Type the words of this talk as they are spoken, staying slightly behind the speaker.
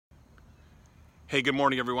Hey, good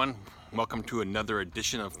morning everyone. Welcome to another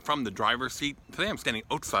edition of From the Driver's Seat. Today I'm standing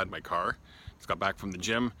outside my car. Just got back from the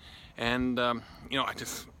gym and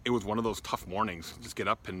it was one of those tough mornings. Just get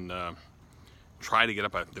up and try to get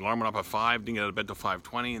up. The alarm went up at 5, didn't get out of bed till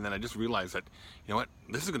 5:20, and then I just realized that, you know what,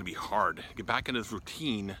 this is going to be hard. Get back into this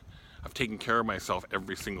routine of taking care of myself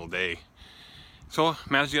every single day. So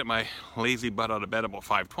managed to get my lazy butt out of bed about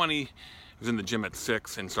 5:20. I was in the gym at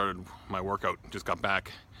 6 and started my workout. Just got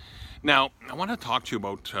back. Now, I want to talk to you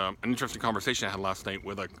about an interesting conversation I had last night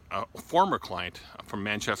with a former client from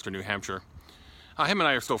Manchester, New Hampshire. Him and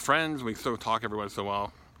I are still friends. We still talk every once in a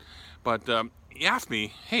while. But he asked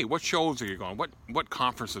me, hey, what shows are you going? What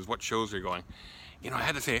conferences, what shows are you going? You know, I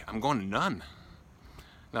had to say, I'm going to none.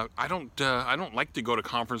 Now, I don't like to go to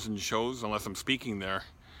conferences and shows unless I'm speaking there.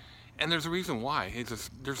 And there's a reason why. It's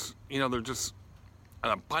just, there's just an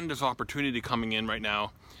abundance of opportunity coming in right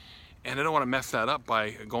now. And I don't want to mess that up by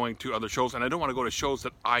going to other shows, and I don't want to go to shows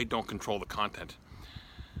that I don't control the content.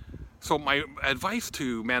 So my advice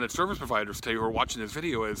to managed service providers today who are watching this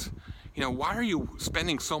video is, why are you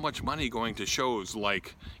spending so much money going to shows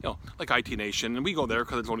like IT Nation, and we go there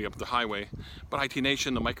because it's only up the highway, but IT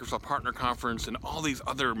Nation, the Microsoft Partner Conference, and all these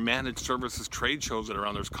other managed services trade shows that are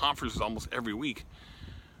around. There's conferences almost every week.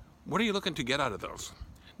 What are you looking to get out of those?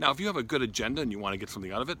 Now, if you have a good agenda and you want to get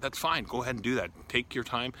something out of it, that's fine. Go ahead and do that. Take your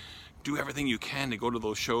time. Do everything you can to go to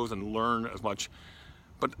those shows and learn as much.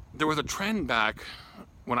 But there was a trend back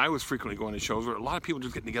when I was frequently going to shows where a lot of people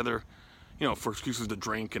just getting together, for excuses to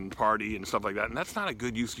drink and party and stuff like that. And that's not a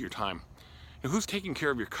good use of your time. And who's taking care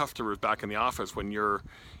of your customers back in the office when you're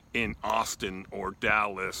in Austin or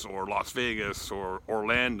Dallas or Las Vegas or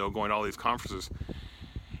Orlando going to all these conferences?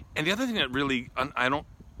 And the other thing that I don't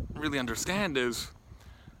really understand is,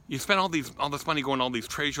 you spend all this money going to all these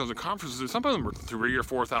trade shows and conferences, and some of them are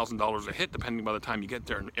 $3,000 or $4,000 a hit, depending by the time you get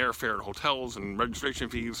there, and airfare and hotels and registration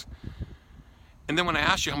fees. And then when I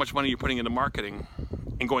ask you how much money you're putting into marketing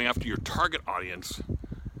and going after your target audience,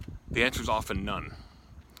 the answer is often none.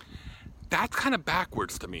 That's kind of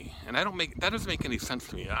backwards to me, and that doesn't make any sense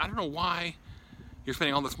to me. I don't know why you're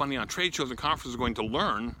spending all this money on trade shows and conferences going to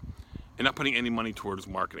learn and not putting any money towards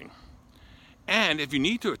marketing. And if you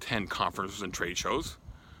need to attend conferences and trade shows,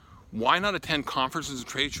 why not attend conferences and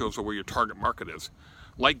trade shows where your target market is?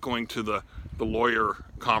 Like going to the lawyer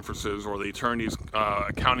conferences or the attorneys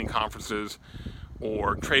accounting conferences,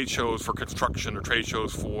 or trade shows for construction, or trade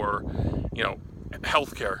shows for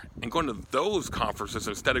healthcare, and going to those conferences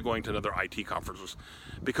instead of going to another IT conferences.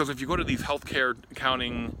 Because if you go to these healthcare,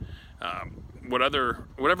 accounting, whatever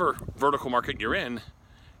vertical market you're in,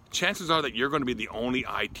 chances are that you're going to be the only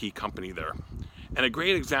IT company there. And a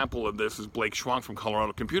great example of this is Blake Schwank from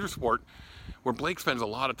Colorado Computer Support, where Blake spends a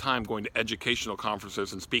lot of time going to educational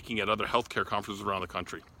conferences and speaking at other healthcare conferences around the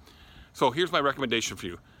country. So here's my recommendation for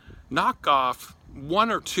you. Knock off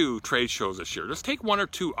 1 or 2 trade shows this year. Just take 1 or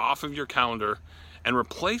 2 off of your calendar and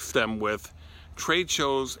replace them with trade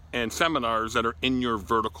shows and seminars that are in your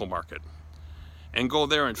vertical market. And go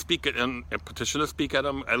there and speak at them, and petition to speak at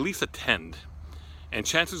them, at least attend. And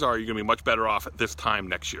chances are you're going to be much better off at this time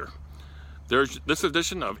next year. There's this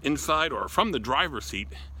edition of Inside or From the Driver's Seat.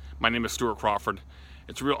 My name is Stuart Crawford.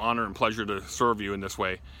 It's a real honor and pleasure to serve you in this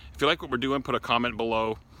way. If you like what we're doing, put a comment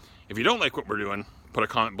below. If you don't like what we're doing, put a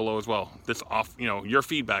comment below as well. Your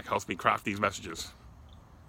feedback helps me craft these messages.